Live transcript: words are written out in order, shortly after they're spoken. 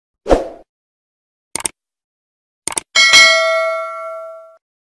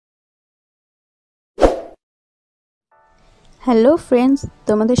Hello friends,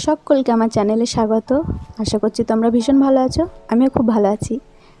 তোমাদের সকলকে আমার চ্যানেলে স্বাগত। আশা করছি তোমরা ভীষণ ভালো আছো। আমিও খুব ভালো আছি।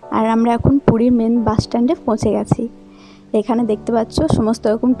 আর আমরা এখন পুরীর মেন বাস স্ট্যান্ডে পৌঁছে গেছি। এখানে দেখতে পাচ্ছ সমস্ত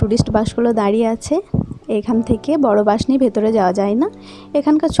রকম ট্যুরিস্ট বাসগুলো দাঁড়িয়ে আছে। এখান থেকে বড় বাস নিয়ে ভেতরে যাওয়া যায় না।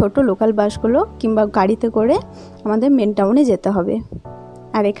 এখানকার ছোট লোকাল বাসগুলো কিংবা গাড়িতে করে আমাদের মেন টাউনে যেতে হবে।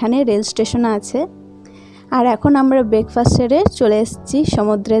 আর এখানে রেল স্টেশন আছে। আর এখন আমরা ব্রেকফাস্ট সেরে চলে এসেছি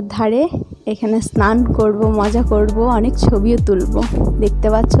সমুদ্রের ধারে। এখানে স্নান করব, মজা করব, অনেক ছবিও তুলব। দেখতে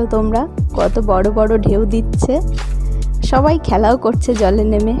পাচ্ছ তোমরা কত বড় বড় ঢেউ দিচ্ছে। সবাই খেলাও করছে জলে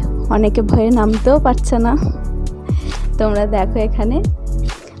নেমে, অনেকে ভয়ে নামতেও পারছে না। তোমরা দেখো এখানে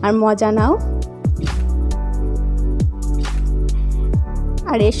আর মজা নাও।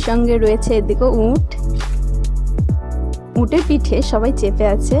 আর এর সঙ্গে রয়েছে এদিকে উটের পিঠে সবাই চেপে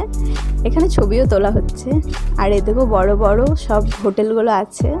আছে। এখানে ছবিও তোলা হচ্ছে। আর এদিকেও বড় বড় সব হোটেলগুলো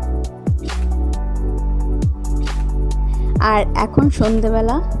আছে। আর এখন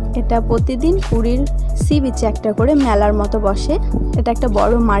সন্ধেবেলা। এটা প্রতিদিন পুরীর সি বিচে একটা করে মেলার মতো বসে। এটা একটা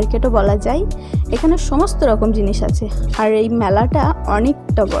বড় মার্কেটও বলা যায়। এখানে সমস্ত রকম জিনিস আছে। আর এই মেলাটা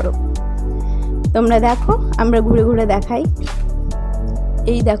অনেকটা বড়। তোমরা দেখো, আমরা ঘুরে ঘুরে দেখাই।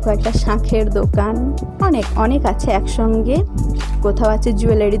 এই দেখো একটা শাঁখের দোকান, অনেক অনেক আছে একসঙ্গে। কোথাও আছে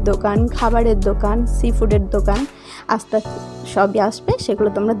জুয়েলারির দোকান, খাবারের দোকান, সি ফুডের দোকান। আস্তে আস্তে সবই আসবে, সেগুলো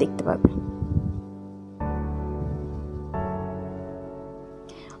তোমরা দেখতে পাবে।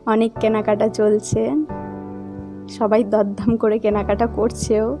 অনেক কেনাকাটা চলছে, সবাই দরদাম করে কেনাকাটা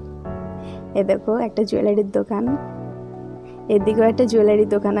করছেও। এ দেখো একটা জুয়েলারির দোকান, এদিকেও একটা জুয়েলারির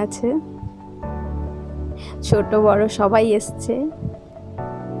দোকান আছে। ছোট বড় সবাই এসছে।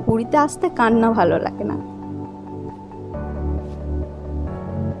 পুরীতে আসতে কার না ভালো লাগে না।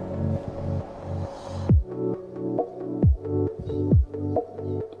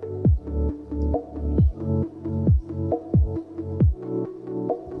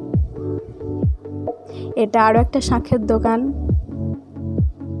 এটা আরো একটা শাঁখের দোকান।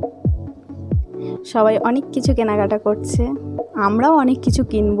 সবাই অনেক কিছু কেনাকাটা করছে। আমরাও অনেক কিছু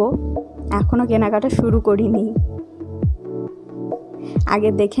কিনবো, এখনো কেনাকাটা শুরু করিনি। আগে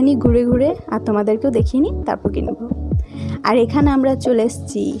দেখে নিই ঘুরে ঘুরে, আর তোমাদেরকেও দেখিনি, তারপর কিনবো। আর এখানে আমরা চলে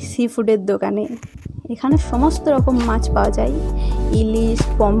এসেছি সি ফুডের দোকানে। এখানে সমস্ত রকম মাছ পাওয়া যায়। ইলিশ,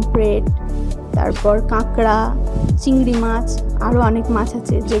 পমফ্রেট, তারপর কাঁকড়া, চিংড়ি মাছ, আরও অনেক মাছ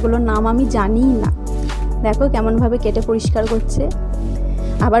আছে যেগুলোর নাম আমি জানিই না। দেখো কেমনভাবে কেটে পরিষ্কার করছে।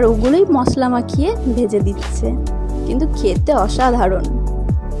 আবার ওগুলোই মশলা মাখিয়ে ভেজে দিচ্ছে, কিন্তু খেতে অসাধারণ।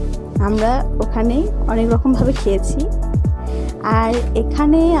 আমরা ওখানে অনেক রকমভাবে খেয়েছি। আর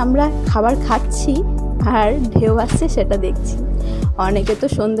এখানে আমরা খাবার খাচ্ছি আর ঢেউ আসছে সেটা দেখছি। অনেকে তো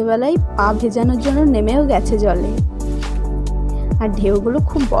সন্ধেবেলায় পা ভেজানোর জন্য নেমেও গেছে জলে। আর ঢেউগুলো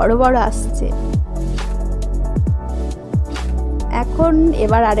খুব বড় বড় আসছে। এখন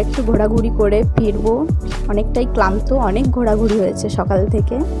এবার আরেকটু ঘোরাঘুরি করে ফিরবো। অনেকটাই ক্লান্ত, অনেক ঘোরাঘুরি হয়েছে সকাল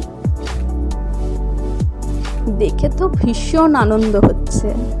থেকে। দেখে তো ভীষণ আনন্দ হচ্ছে।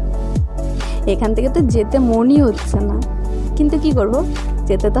 এখান থেকে তো যেতে মনই হচ্ছে না, কিন্তু কি করব,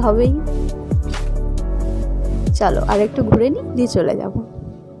 যেতে তো হবেই। চলো আর একটু ঘুরে নিই, দিয়ে চলে যাব।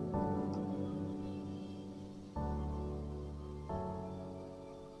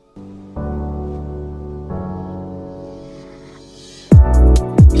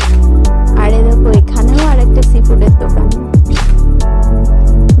 আর দেখো এখানেও আর একটা সি ফুডের দোকান।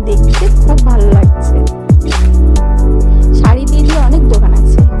 দেখতে খুব ভালো লাগছে। শাড়ি দিয়ে অনেক দোকান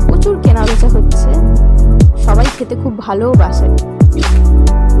আছে, প্রচুর কেনা বেচা হচ্ছে। সবাই খেতে খুব ভালোবাসে।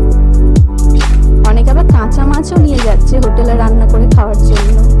 অনেকে আবার কাঁচা মাছও নিয়ে যাচ্ছে হোটেলে রান্না করে খাওয়ার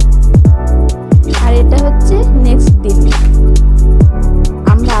জন্য। আর এটা হচ্ছে নেক্সট দিন।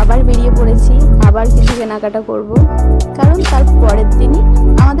 আমরা আবার বেরিয়ে পড়েছি, আবার কিছু কেনাকাটা করব, কারণ তার পরের দিনই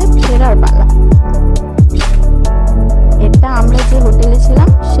আমাদের ফেরার পালা। এটা আমরা যে হোটেলে ছিলাম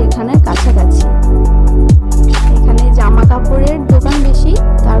সেখানের কাছাকাছি। এখানে জামা কাপড়ের দোকান বেশি,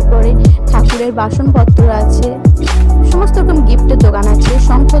 তারপরে ঠাকুরের বাসনপত্র আছে, সমস্ত রকম গিফটের দোকান আছে,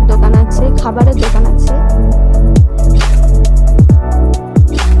 শঙ্খর দোকান আছে, খাবারের দোকান আছে।